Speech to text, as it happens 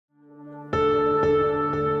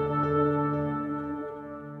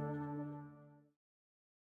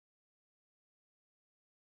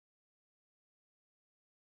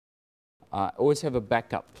always have a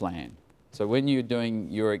backup plan. So when you're doing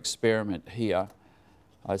your experiment here,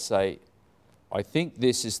 I say, I think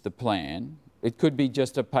this is the plan. It could be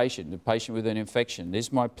just a patient with an infection. This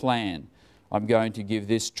is my plan. I'm going to give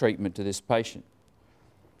this treatment to this patient.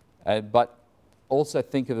 But also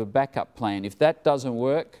think of a backup plan. If that doesn't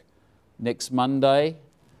work, next Monday,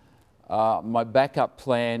 my backup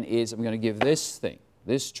plan is I'm going to give this thing,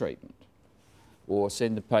 this treatment, or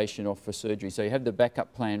send the patient off for surgery. So you have the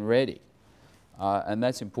backup plan ready. And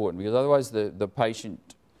that's important, because otherwise the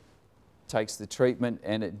patient takes the treatment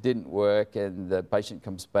and it didn't work, and the patient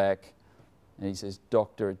comes back and he says,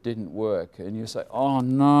 "Doctor, it didn't work." And you say, "Oh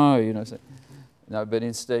no," you know. No, but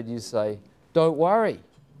instead you say, "Don't worry,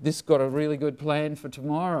 this got a really good plan for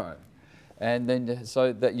tomorrow." And then,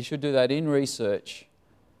 so that you should do that in research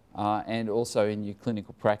and also in your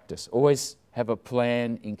clinical practice. Always have a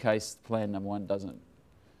plan in case plan number one doesn't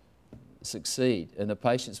succeed, and the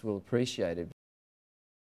patients will appreciate it.